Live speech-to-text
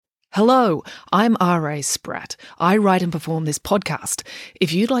Hello, I'm R.A. Spratt. I write and perform this podcast.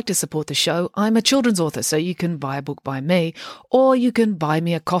 If you'd like to support the show, I'm a children's author, so you can buy a book by me, or you can buy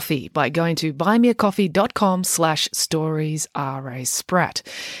me a coffee by going to buymeacoffee.com/storiesRASpratt.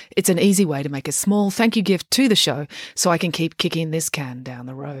 It's an easy way to make a small thank you gift to the show so I can keep kicking this can down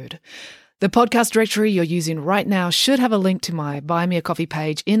the road. The podcast directory you're using right now should have a link to my Buy Me a Coffee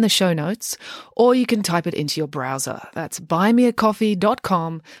page in the show notes, or you can type it into your browser. That's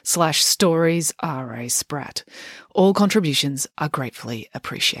buymeacoffee.com/storiesRASpratt. All contributions are gratefully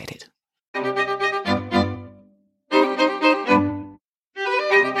appreciated.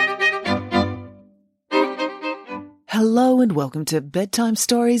 Hello and welcome to Bedtime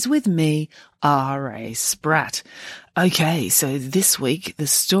Stories with me, R.A. Spratt. Okay, so this week the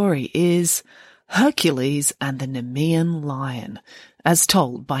story is Hercules and the Nemean Lion, as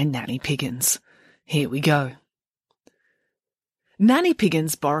told by Nanny Piggins. Here we go. Nanny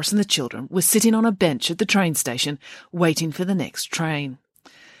Piggins, Boris and the children were sitting on a bench at the train station waiting for the next train.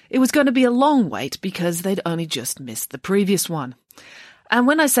 It was going to be a long wait because they'd only just missed the previous one. And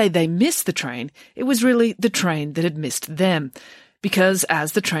when I say they missed the train, it was really the train that had missed them, because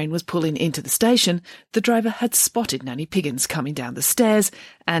as the train was pulling into the station, the driver had spotted Nanny Piggins coming down the stairs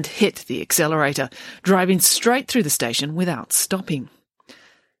and hit the accelerator, driving straight through the station without stopping.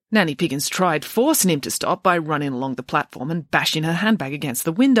 Nanny Piggins tried forcing him to stop by running along the platform and bashing her handbag against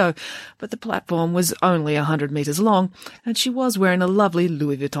the window, but the platform was only 100 metres long, and she was wearing a lovely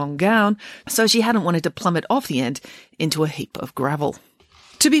Louis Vuitton gown, so she hadn't wanted to plummet off the end into a heap of gravel.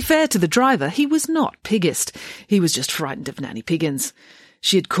 To be fair to the driver, he was not piggist. He was just frightened of Nanny Piggins.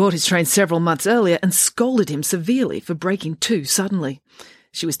 She had caught his train several months earlier and scolded him severely for braking too suddenly.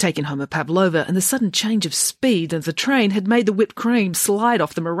 She was taking home a pavlova, and the sudden change of speed of the train had made the whipped cream slide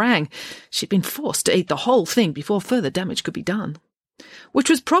off the meringue. She'd been forced to eat the whole thing before further damage could be done. Which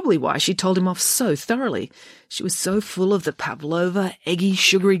was probably why she told him off so thoroughly. She was so full of the pavlova, eggy,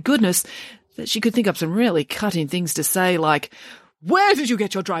 sugary goodness that she could think up some really cutting things to say like, "Where did you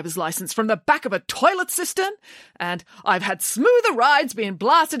get your driver's license? From the back of a toilet cistern?" And "I've had smoother rides being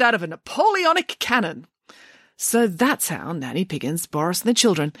blasted out of a Napoleonic cannon." So that's how Nanny Piggins, Boris and the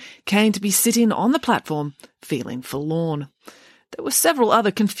children came to be sitting on the platform, feeling forlorn. There were several other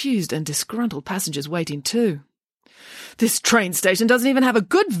confused and disgruntled passengers waiting too. "This train station doesn't even have a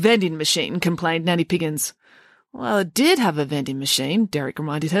good vending machine," complained Nanny Piggins. "Well, it did have a vending machine," Derek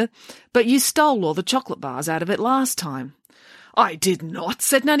reminded her, "but you stole all the chocolate bars out of it last time." "I did not,"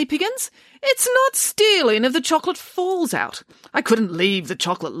 said Nanny Piggins. "It's not stealing if the chocolate falls out. I couldn't leave the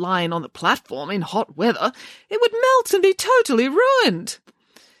chocolate lying on the platform in hot weather. It would melt and be totally ruined."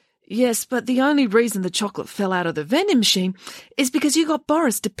 "Yes, but the only reason the chocolate fell out of the vending machine is because you got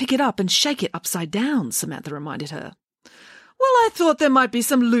Boris to pick it up and shake it upside down," Samantha reminded her. "Well, I thought there might be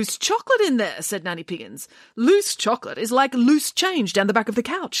some loose chocolate in there," said Nanny Piggins. "Loose chocolate is like loose change down the back of the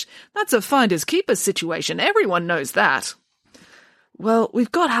couch. That's a finders keepers situation. Everyone knows that." "Well,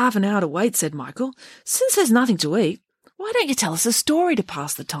 we've got half an hour to wait," said Michael. "Since there's nothing to eat, why don't you tell us a story to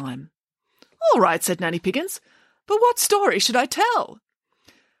pass the time?" "All right," said Nanny Piggins. "But what story should I tell?"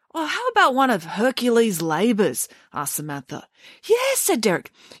 "Well, how about one of Hercules' labours?" asked Samantha. "Yes," said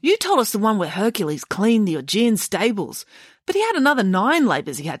Derek. "You told us the one where Hercules cleaned the Augean stables. But he had another 9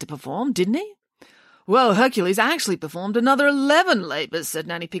 labours he had to perform, didn't he?" "Well, Hercules actually performed another 11 labours," said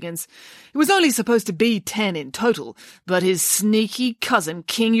Nanny Piggins. "It was only supposed to be 10 in total, but his sneaky cousin,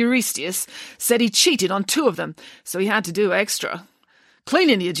 King Eurystheus, said he cheated on 2 of them, so he had to do extra.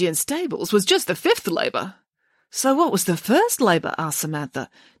 Cleaning the Augean stables was just the 5th labour." "So what was the first labour?" asked Samantha.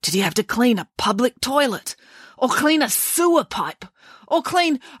 "Did he have to clean a public toilet? Or clean a sewer pipe? Or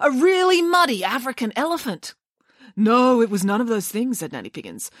clean a really muddy African elephant?" "No, it was none of those things," said Nanny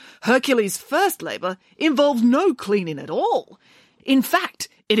Piggins. "Hercules' first labour involved no cleaning at all. In fact,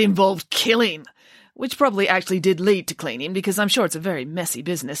 it involved killing, which probably actually did lead to cleaning, because I'm sure it's a very messy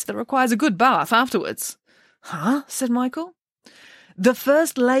business that requires a good bath afterwards." "Huh?" said Michael. "The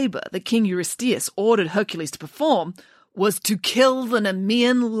first labour that King Eurystheus ordered Hercules to perform was to kill the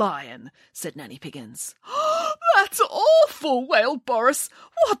Nemean lion," said Nanny Piggins. "That's awful," wailed Boris.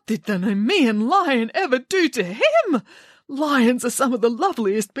 "What did the Nemean lion ever do to him? Lions are some of the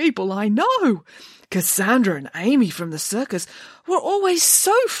loveliest people I know. Cassandra and Amy from the circus were always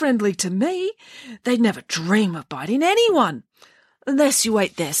so friendly to me. They'd never dream of biting anyone. Unless you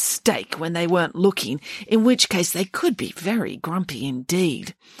ate their steak when they weren't looking, in which case they could be very grumpy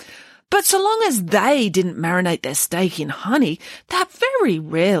indeed. But so long as they didn't marinate their steak in honey, that very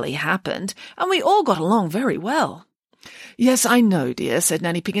rarely happened, and we all got along very well. Yes, I know, dear, said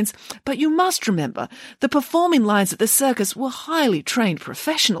Nanny Piggins, but you must remember the performing lions at the circus were highly trained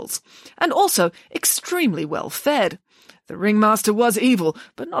professionals, and also extremely well fed. The ringmaster was evil,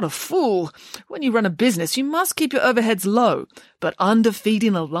 but not a fool. When you run a business, you must keep your overheads low, but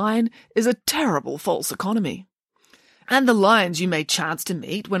underfeeding a lion is a terrible false economy. And the lions you may chance to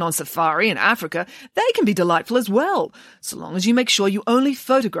meet when on safari in Africa, they can be delightful as well, so long as you make sure you only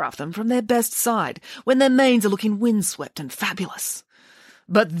photograph them from their best side, when their manes are looking windswept and fabulous.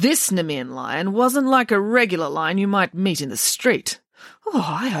 But this Nemean lion wasn't like a regular lion you might meet in the street. Oh,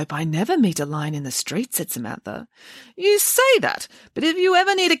 I hope I never meet a lion in the street, said Samantha. You say that, but if you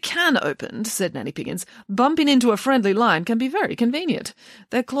ever need a can opened, said Nanny Piggins, bumping into a friendly lion can be very convenient.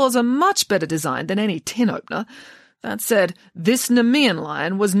 Their claws are much better designed than any tin opener. That said, this Nemean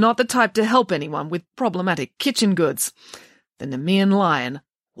lion was not the type to help anyone with problematic kitchen goods. The Nemean lion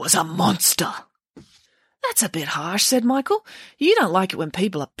was a monster. That's a bit harsh, said Michael. You don't like it when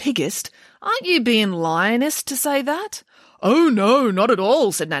people are piggist. Aren't you being lionist to say that? Oh, no, not at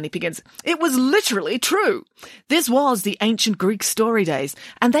all, said Nanny Piggins. It was literally true. This was the ancient Greek story days,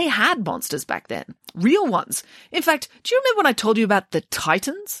 and they had monsters back then. Real ones. In fact, do you remember when I told you about the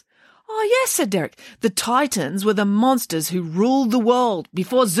Titans? Oh, yes, said Derek. The Titans were the monsters who ruled the world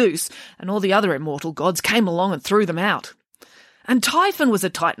before Zeus and all the other immortal gods came along and threw them out. And Typhon was a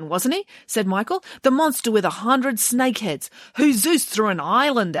Titan, wasn't he? Said Michael. The monster with 100 snake heads, who Zeus threw an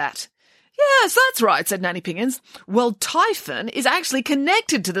island at. Yes, that's right, said Nanny Piggins. Well, Typhon is actually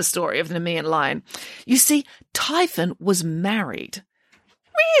connected to the story of the Nemean lion. You see, Typhon was married.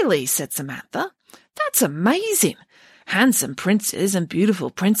 Really, said Samantha. That's amazing. Handsome princes and beautiful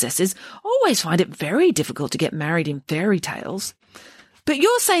princesses always find it very difficult to get married in fairy tales. But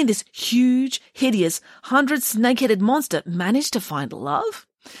you're saying this huge, hideous, 100-snake-headed monster managed to find love?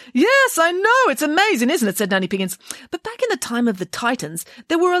 Yes, I know, it's amazing, isn't it, said Nanny Piggins. But back in the time of the Titans,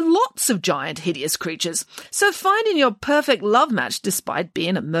 there were lots of giant, hideous creatures. So finding your perfect love match, despite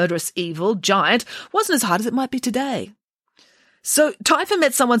being a murderous, evil giant, wasn't as hard as it might be today. So Typhon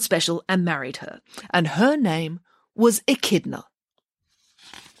met someone special and married her, and her name was Echidna.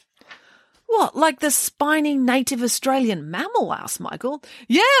 What, like the spiny native Australian mammal? Asked Michael.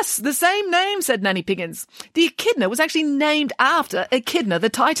 Yes, the same name, said Nanny Piggins. The Echidna was actually named after Echidna the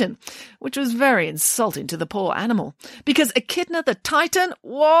Titan, which was very insulting to the poor animal, because Echidna the Titan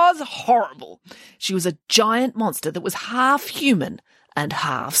was horrible. She was a giant monster that was half human and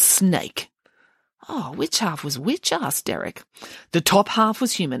half snake. Oh, which half was which? Asked Derek. The top half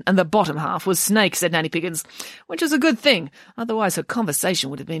was human and the bottom half was snake, said Nanny Piggins, which was a good thing, otherwise her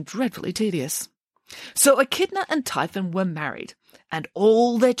conversation would have been dreadfully tedious. So Echidna and Typhon were married, and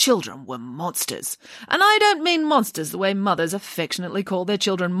all their children were monsters. And I don't mean monsters the way mothers affectionately call their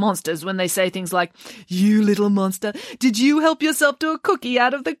children monsters when they say things like, "You little monster, did you help yourself to a cookie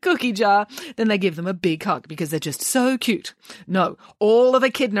out of the cookie jar?" Then they give them a big hug because they're just so cute. No, all of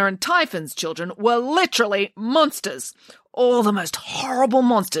Echidna and Typhon's children were literally monsters. All the most horrible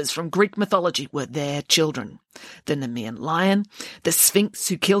monsters from Greek mythology were their children. The Nemean lion, the Sphinx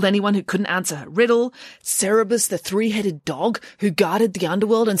who killed anyone who couldn't answer her riddle, Cerberus the three-headed dog who guarded the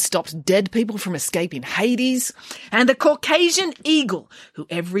underworld and stopped dead people from escaping Hades, and the Caucasian eagle who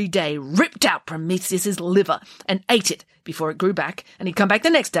every day ripped out Prometheus's liver and ate it before it grew back, and he'd come back the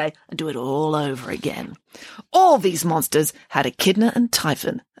next day and do it all over again. All these monsters had Echidna and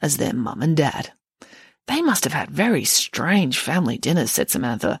Typhon as their mum and dad. They must have had very strange family dinners, said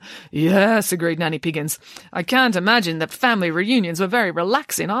Samantha. Yes, agreed Nanny Piggins. I can't imagine that family reunions were very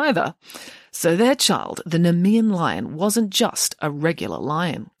relaxing either. So their child, the Nemean lion, wasn't just a regular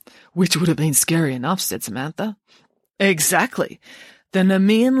lion. Which would have been scary enough, said Samantha. Exactly. The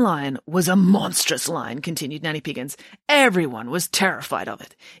Nemean lion was a monstrous lion, continued Nanny Piggins. Everyone was terrified of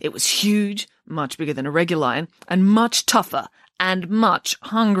it. It was huge, much bigger than a regular lion, and much tougher, and much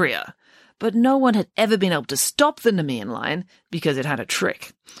hungrier. But no one had ever been able to stop the Nemean lion because it had a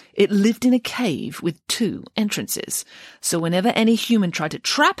trick. It lived in a cave with 2 entrances, so whenever any human tried to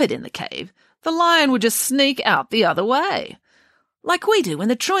trap it in the cave, the lion would just sneak out the other way. Like we do when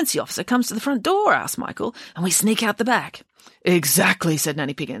the truancy officer comes to the front door, asked Michael, and we sneak out the back. Exactly, said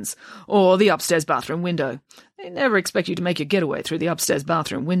Nanny Piggins. Or the upstairs bathroom window. They never expect you to make your getaway through the upstairs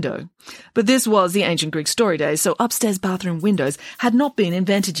bathroom window. But this was the ancient Greek story days, so upstairs bathroom windows had not been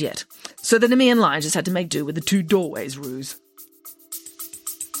invented yet. So the Nemean lion just had to make do with the 2 doorways ruse.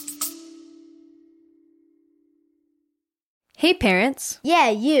 Hey parents. Yeah,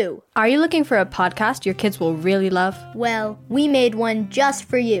 you. Are you looking for a podcast your kids will really love? Well, we made one just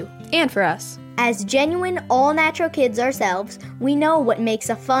for you. And for us. As genuine, all-natural kids ourselves, we know what makes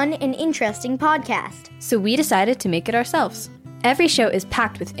a fun and interesting podcast. So we decided to make it ourselves. Every show is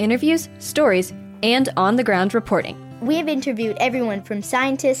packed with interviews, stories, and on-the-ground reporting. We have interviewed everyone from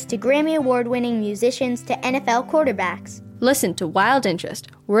scientists to Grammy Award-winning musicians to NFL quarterbacks. Listen to Wild Interest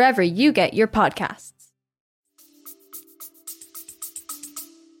wherever you get your podcasts.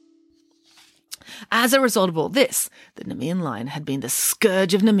 As a result of all this, the Nemean lion had been the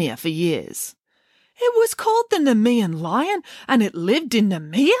scourge of Nemea for years. "It was called the Nemean lion, and it lived in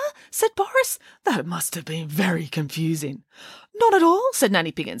Nemea?" said Boris. "That must have been very confusing." "Not at all," said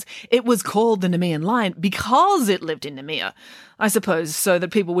Nanny Piggins. "It was called the Nemean lion because it lived in Nemea. I suppose so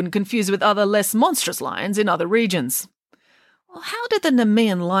that people wouldn't confuse it with other less monstrous lions in other regions." "Well, how did the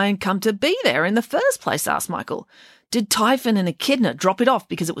Nemean lion come to be there in the first place?" asked Michael. "Did Typhon and Echidna drop it off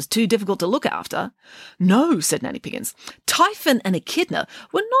because it was too difficult to look after?" "No," said Nanny Piggins. "Typhon and Echidna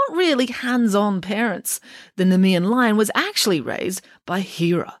were not really hands-on parents. The Nemean lion was actually raised by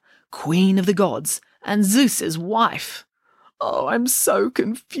Hera, queen of the gods, and Zeus's wife." "Oh, I'm so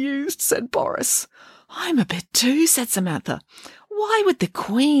confused," said Boris. "I'm a bit too," said Samantha. "Why would the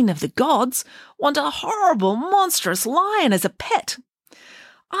queen of the gods want a horrible, monstrous lion as a pet?"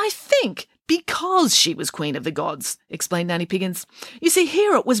 "I think because she was queen of the gods," explained Nanny Piggins. "You see,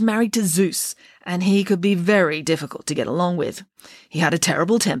 Hera was married to Zeus, and he could be very difficult to get along with. He had a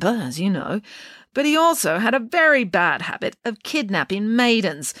terrible temper, as you know, but he also had a very bad habit of kidnapping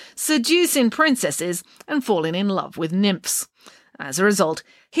maidens, seducing princesses, and falling in love with nymphs. As a result,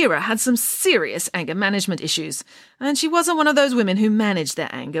 Hera had some serious anger management issues, and she wasn't one of those women who managed their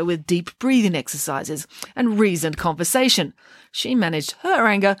anger with deep breathing exercises and reasoned conversation. She managed her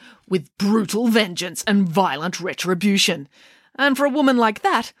anger with brutal vengeance and violent retribution. And for a woman like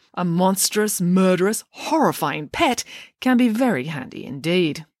that, a monstrous, murderous, horrifying pet can be very handy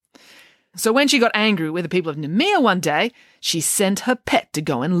indeed. So when she got angry with the people of Nemea one day, she sent her pet to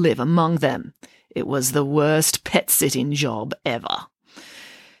go and live among them. It was the worst pet-sitting job ever.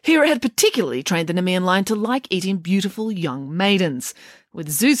 Hera had particularly trained the Nemean lion to like eating beautiful young maidens. With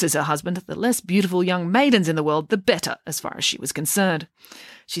Zeus as her husband, the less beautiful young maidens in the world, the better, as far as she was concerned.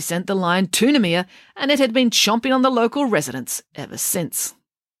 She sent the lion to Nemea, and it had been chomping on the local residents ever since.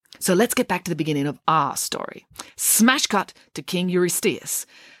 So let's get back to the beginning of our story. Smash cut to King Eurystheus.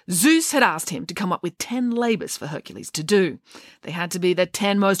 Zeus had asked him to come up with 10 labours for Hercules to do. They had to be the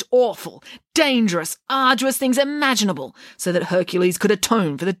 10 most awful, dangerous, arduous things imaginable, so that Hercules could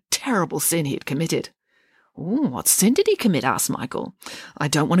atone for the terrible sin he had committed. "Ooh, what sin did he commit?" asked Michael. "I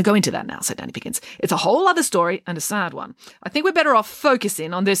don't want to go into that now," said Nanny Piggins. "It's a whole other story and a sad one. I think we're better off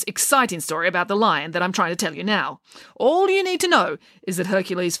focusing on this exciting story about the lion that I'm trying to tell you now. All you need to know is that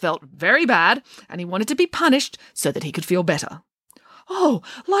Hercules felt very bad, and he wanted to be punished so that he could feel better." "Oh,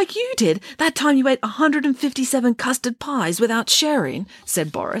 like you did that time you ate 157 custard pies without sharing,"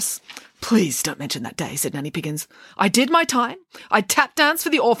 said Boris. "Please don't mention that day," said Nanny Piggins. "I did my time. I tap danced for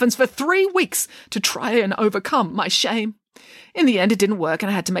the orphans for 3 weeks to try and overcome my shame. In the end, it didn't work,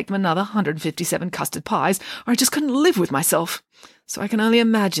 and I had to make them another 157 custard pies, or I just couldn't live with myself. So I can only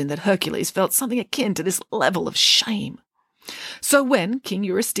imagine that Hercules felt something akin to this level of shame. So when King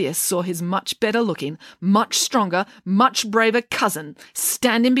Eurystheus saw his much better-looking, much stronger, much braver cousin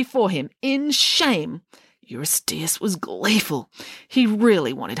standing before him in shame, Eurystheus was gleeful. He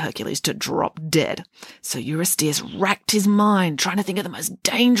really wanted Hercules to drop dead. So Eurystheus racked his mind, trying to think of the most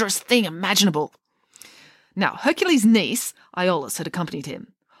dangerous thing imaginable. Now, Hercules' niece, Iolaus, had accompanied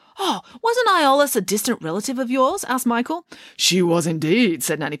him. "Oh, wasn't Iolaus a distant relative of yours?" asked Michael. "She was indeed,"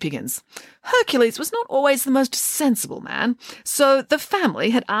 said Nanny Piggins. Hercules was not always the most sensible man, so the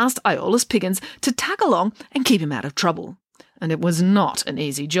family had asked Iolaus Piggins to tag along and keep him out of trouble. And it was not an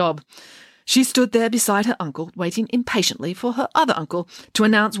easy job. She stood there beside her uncle, waiting impatiently for her other uncle to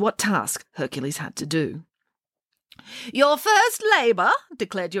announce what task Hercules had to do. "Your first labour,"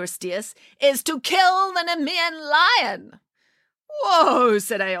 declared Eurystheus, "is to kill the Nemean lion." "Whoa,"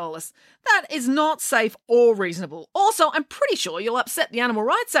 said Iolaus. "That is not safe or reasonable. Also, I'm pretty sure you'll upset the animal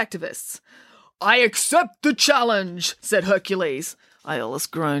rights activists." "I accept the challenge," said Hercules. Iolaus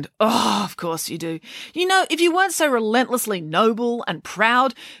groaned. "Oh, of course you do. You know, if you weren't so relentlessly noble and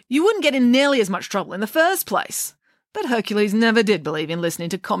proud, you wouldn't get in nearly as much trouble in the first place." But Hercules never did believe in listening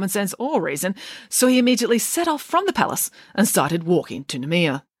to common sense or reason, so he immediately set off from the palace and started walking to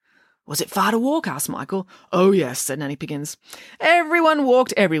Nemea. "Was it far to walk?" asked Michael. "Oh, yes," said Nanny Piggins. Everyone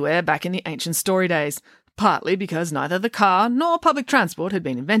walked everywhere back in the ancient story days, partly because neither the car nor public transport had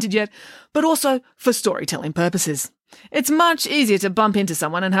been invented yet, but also for storytelling purposes. It's much easier to bump into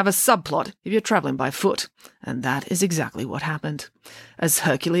someone and have a subplot if you're travelling by foot, and that is exactly what happened. As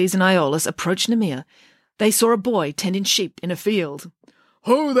Hercules and Iolaus approached Nemea, they saw a boy tending sheep in a field.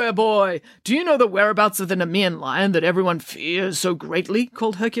 "Ho there, boy! Do you know the whereabouts of the Nemean lion that everyone fears so greatly?"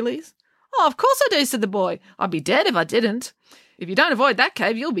 called Hercules. "Oh, of course I do," said the boy. "I'd be dead if I didn't. If you don't avoid that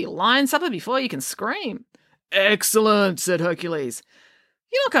cave, you'll be lion supper before you can scream." "Excellent," said Hercules.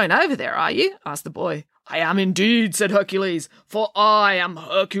 "You're not going over there, are you?" asked the boy. "I am indeed," said Hercules, "for I am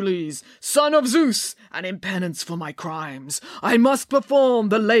Hercules, son of Zeus, and in penance for my crimes, I must perform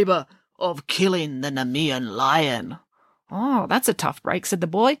the labour of killing the Nemean lion." "Oh, that's a tough break," said the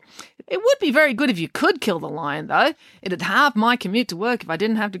boy. "It would be very good if you could kill the lion, though. It'd halve my commute to work if I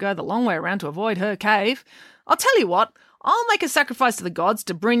didn't have to go the long way around to avoid her cave. I'll tell you what, I'll make a sacrifice to the gods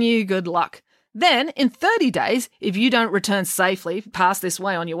to bring you good luck. Then, in 30 days, if you don't return safely past this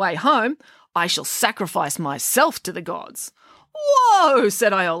way on your way home, I shall sacrifice myself to the gods." "Whoa,"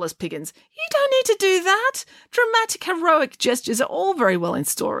 said Iolaus Piggins. "You don't need to do that. Dramatic, heroic gestures are all very well in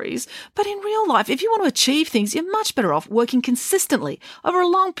stories, but in real life, if you want to achieve things, you're much better off working consistently over a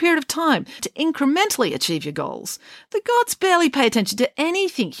long period of time to incrementally achieve your goals. The gods barely pay attention to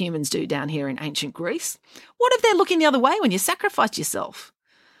anything humans do down here in ancient Greece. What if they're looking the other way when you sacrifice yourself?"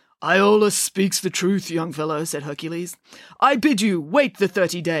 "Iolaus speaks the truth, young fellow," said Hercules. "I bid you wait the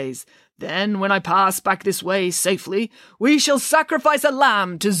 30 days. Then, when I pass back this way safely, we shall sacrifice a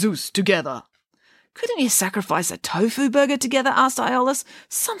lamb to Zeus together." "Couldn't you sacrifice a tofu burger together?" asked Iolaus.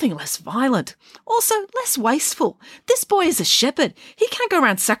 "Something less violent. Also, less wasteful. This boy is a shepherd. He can't go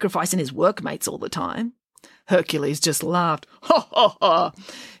around sacrificing his workmates all the time." Hercules just laughed. "Ha, ha, ha!"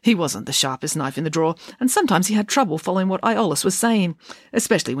 He wasn't the sharpest knife in the drawer, and sometimes he had trouble following what Iolaus was saying,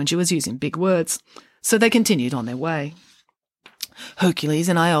 especially when she was using big words. So they continued on their way. Hercules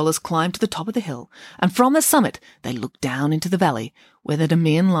and Iolaus climbed to the top of the hill, and from the summit they looked down into the valley where the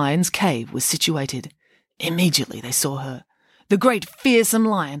Nemean lion's cave was situated. Immediately they saw her. The great fearsome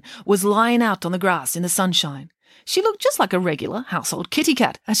lion was lying out on the grass in the sunshine. She looked just like a regular household kitty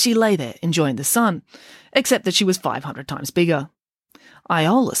cat as she lay there enjoying the sun, except that she was 500 times bigger.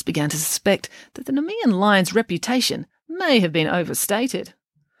 Iolaus began to suspect that the Nemean lion's reputation may have been overstated.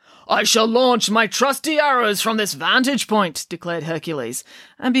 "I shall launch my trusty arrows from this vantage point," declared Hercules,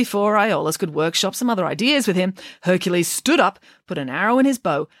 and before Iolaus could workshop some other ideas with him, Hercules stood up, put an arrow in his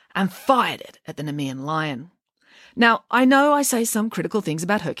bow, and fired it at the Nemean lion. Now, I know I say some critical things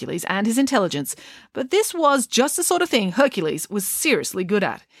about Hercules and his intelligence, but this was just the sort of thing Hercules was seriously good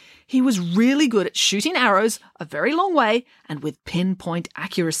at. He was really good at shooting arrows a very long way and with pinpoint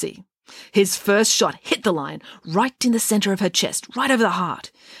accuracy. His first shot hit the lion right in the centre of her chest, right over the heart.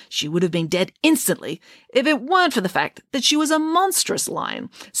 She would have been dead instantly if it weren't for the fact that she was a monstrous lion,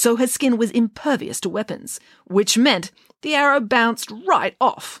 so her skin was impervious to weapons, which meant the arrow bounced right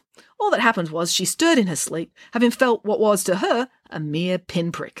off. All that happened was she stirred in her sleep, having felt what was to her a mere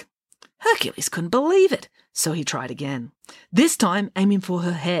pinprick. Hercules couldn't believe it, so he tried again, this time aiming for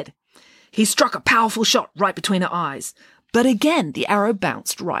her head. He struck a powerful shot right between her eyes, but again the arrow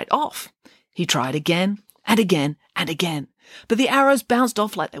bounced right off. He tried again and again and again, but the arrows bounced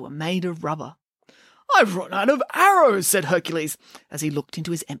off like they were made of rubber. "I've run out of arrows," said Hercules, as he looked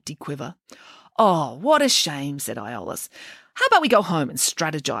into his empty quiver. "Oh, what a shame," said Iolaus. "How about we go home and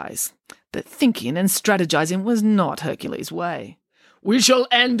strategize?" But thinking and strategizing was not Hercules' way. "We shall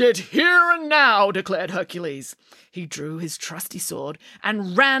end it here and now," declared Hercules. He drew his trusty sword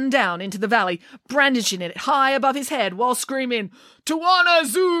and ran down into the valley, brandishing it high above his head while screaming, "To honor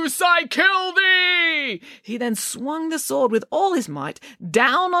Zeus, I kill thee!" He then swung the sword with all his might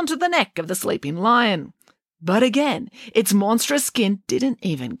down onto the neck of the sleeping lion. But again, its monstrous skin didn't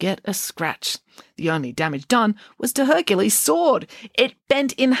even get a scratch. The only damage done was to Hercules' sword. It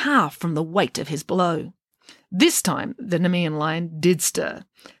bent in half from the weight of his blow. This time, the Nemean lion did stir.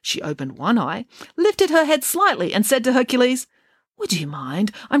 She opened one eye, lifted her head slightly, and said to Hercules, "Would you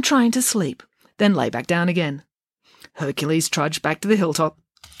mind? I'm trying to sleep," then lay back down again. Hercules trudged back to the hilltop,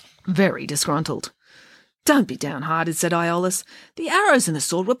 very disgruntled. "Don't be downhearted," said Iolaus. "The arrows and the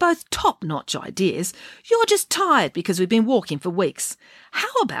sword were both top-notch ideas. You're just tired because we've been walking for weeks.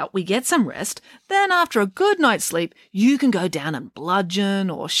 How about we get some rest, then after a good night's sleep, you can go down and bludgeon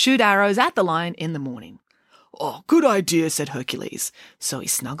or shoot arrows at the lion in the morning." "Oh, good idea," said Hercules. So he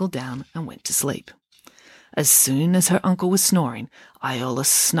snuggled down and went to sleep. As soon as her uncle was snoring, Iolaus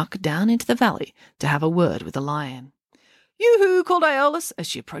snuck down into the valley to have a word with the lion. "Yoo-hoo!" called Iolaus as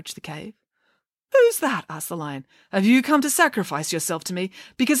she approached the cave. "Who's that?" asked the lion. "Have you come to sacrifice yourself to me?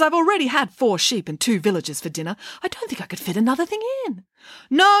 Because I've already had 4 sheep and 2 villagers for dinner. I don't think I could fit another thing in."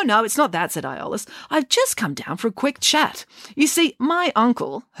 No, it's not that," said Iolaus. "I've just come down for a quick chat. You see, my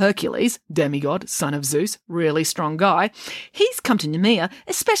uncle, Hercules, demigod, son of Zeus, really strong guy, he's come to Nemea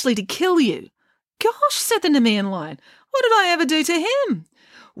especially to kill you." "Gosh," said the Nemean lion, "what did I ever do to him?"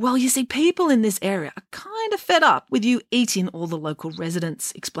 "Well, you see, people in this area are kind of fed up with you eating all the local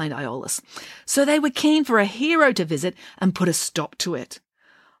residents," explained Iolaus. "So they were keen for a hero to visit and put a stop to it."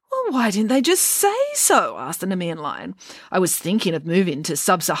 "Well, why didn't they just say so?" asked the Nemean lion. "I was thinking of moving to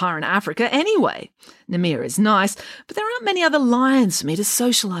sub-Saharan Africa anyway. Nemea is nice, but there aren't many other lions for me to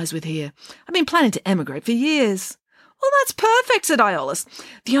socialise with here. I've been planning to emigrate for years." "Well, that's perfect," said Iolaus.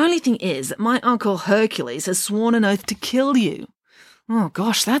 "The only thing is that my uncle Hercules has sworn an oath to kill you." "Oh,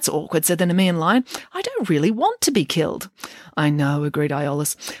 gosh, that's awkward," said the Nemean lion. "I don't really want to be killed." "I know," agreed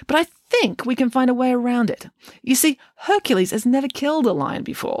Iolaus, "but I think we can find a way around it. You see, Hercules has never killed a lion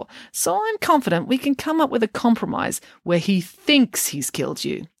before, so I'm confident we can come up with a compromise where he thinks he's killed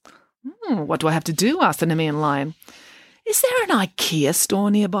you." "What do I have to do?" asked the Nemean lion. "Is there an IKEA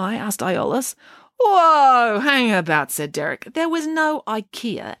store nearby?" asked Iolaus. "Whoa, hang about," said Derek. "There was no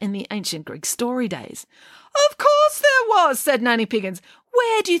IKEA in the ancient Greek story days." "Of course there was," said Nanny Piggins.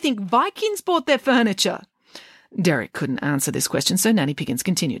 "Where do you think Vikings bought their furniture?" Derek couldn't answer this question, so Nanny Piggins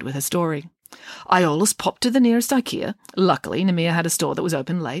continued with her story. Iolaus popped to the nearest IKEA. Luckily, Nemea had a store that was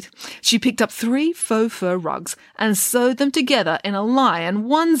open late. She picked up 3 faux fur rugs and sewed them together in a lion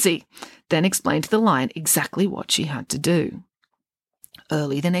onesie, then explained to the lion exactly what she had to do.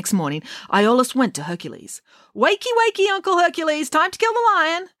 Early the next morning, Iolaus went to Hercules. "Wakey, wakey, Uncle Hercules, time to kill the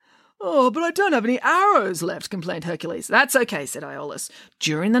lion." "Oh, but I don't have any arrows left," complained Hercules. "That's okay," said Iolaus.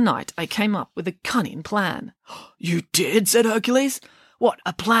 "During the night, I came up with a cunning plan." "You did?" said Hercules. "What,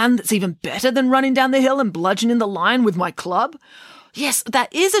 a plan that's even better than running down the hill and bludgeoning the lion with my club?" "Yes,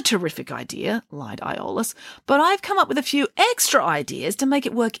 that is a terrific idea," lied Iolaus, "but I've come up with a few extra ideas to make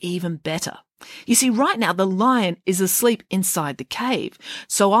it work even better. You see, right now the lion is asleep inside the cave,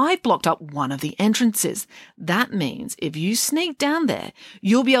 so I've blocked up one of the entrances. That means if you sneak down there,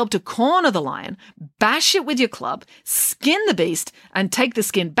 you'll be able to corner the lion, bash it with your club, skin the beast, and take the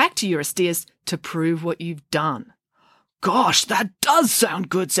skin back to Eurystheus to prove what you've done." "Gosh, that does sound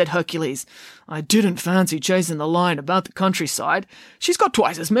good," said Hercules. "I didn't fancy chasing the lion about the countryside. She's got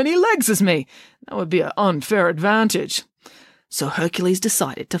twice as many legs as me. That would be an unfair advantage." So Hercules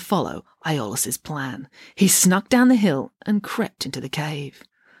decided to follow Iolaus's plan. He snuck down the hill and crept into the cave.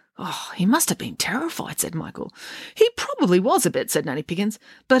 "Oh, he must have been terrified," said Michael. "He probably was a bit," said Nanny Piggins,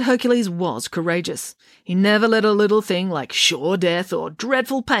 "but Hercules was courageous. He never let a little thing like sure death or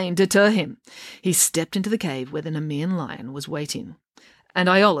dreadful pain deter him. He stepped into the cave where the Nemean lion was waiting. And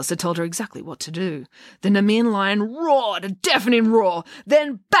Iolaus had told her exactly what to do. The Nemean lion roared a deafening roar,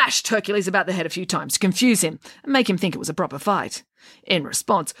 then bashed Hercules about the head a few times to confuse him and make him think it was a proper fight. In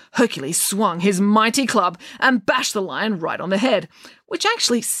response, Hercules swung his mighty club and bashed the lion right on the head, which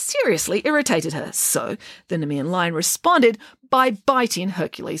actually seriously irritated her, so the Nemean lion responded by biting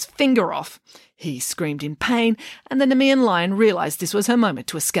Hercules' finger off. He screamed in pain, and the Nemean lion realized this was her moment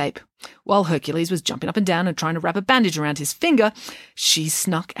to escape. While Hercules was jumping up and down and trying to wrap a bandage around his finger, she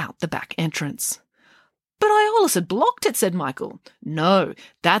snuck out the back entrance. "But Iolaus had blocked it," said Michael. "No,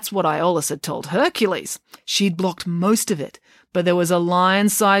 that's what Iolaus had told Hercules. She'd blocked most of it, but there was a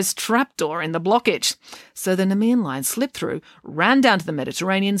lion-sized trapdoor in the blockage. So the Nemean lion slipped through, ran down to the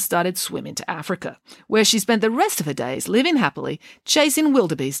Mediterranean, started swimming to Africa, where she spent the rest of her days living happily, chasing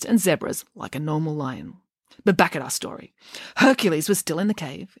wildebeest and zebras like a normal lion. But back at our story. Hercules was still in the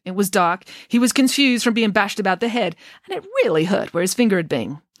cave. It was dark. He was confused from being bashed about the head, and it really hurt where his finger had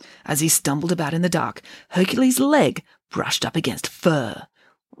been. As he stumbled about in the dark, Hercules' leg brushed up against fur.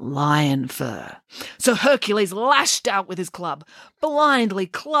 Lion fur. So Hercules lashed out with his club, blindly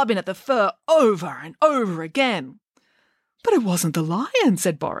clubbing at the fur over and over again. "But it wasn't the lion,"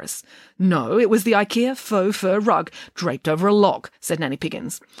 said Boris. "No, it was the IKEA faux fur rug draped over a log," said Nanny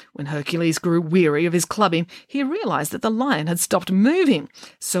Piggins. When Hercules grew weary of his clubbing, he realized that the lion had stopped moving,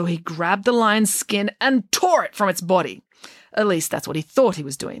 so he grabbed the lion's skin and tore it from its body. At least that's what he thought he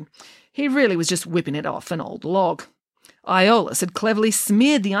was doing. He really was just whipping it off an old log. Iolaus had cleverly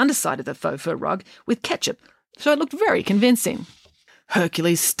smeared the underside of the faux fur rug with ketchup, so it looked very convincing.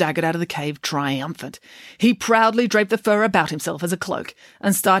 Hercules staggered out of the cave triumphant. He proudly draped the fur about himself as a cloak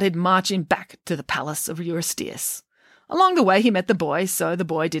and started marching back to the palace of Eurystheus. Along the way he met the boy, so the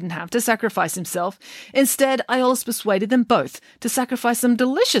boy didn't have to sacrifice himself. Instead, Iolaus persuaded them both to sacrifice some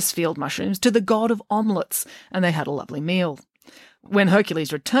delicious field mushrooms to the god of omelettes, and they had a lovely meal. When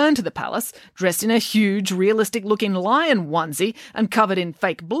Hercules returned to the palace, dressed in a huge, realistic-looking lion onesie and covered in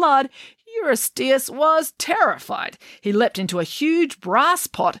fake blood, Eurystheus was terrified. He leapt into a huge brass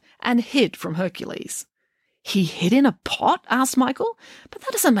pot and hid from Hercules. He hid in a pot? Asked Michael. But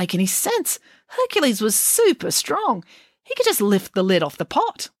that doesn't make any sense. Hercules was super strong. He could just lift the lid off the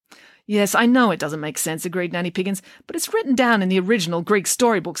pot. Yes, I know it doesn't make sense, agreed Nanny Piggins, but it's written down in the original Greek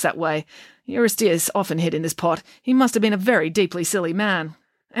storybooks that way. Eurystheus often hid in this pot. He must have been a very deeply silly man.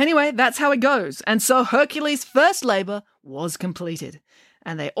 Anyway, that's how it goes, and so Hercules' first labour was completed,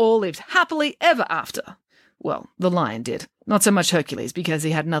 and they all lived happily ever after. Well, the lion did. Not so much Hercules, because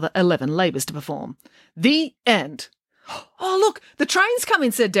he had another 11 labours to perform. The end. Oh, look, the train's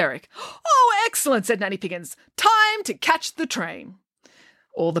coming, said Derek. Oh, excellent, said Nanny Piggins. Time to catch the train.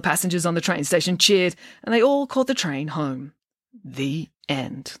 All the passengers on the train station cheered, and they all caught the train home. The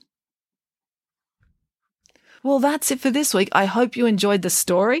end. Well, that's it for this week. I hope you enjoyed the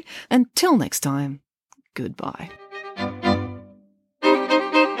story. Until next time, goodbye.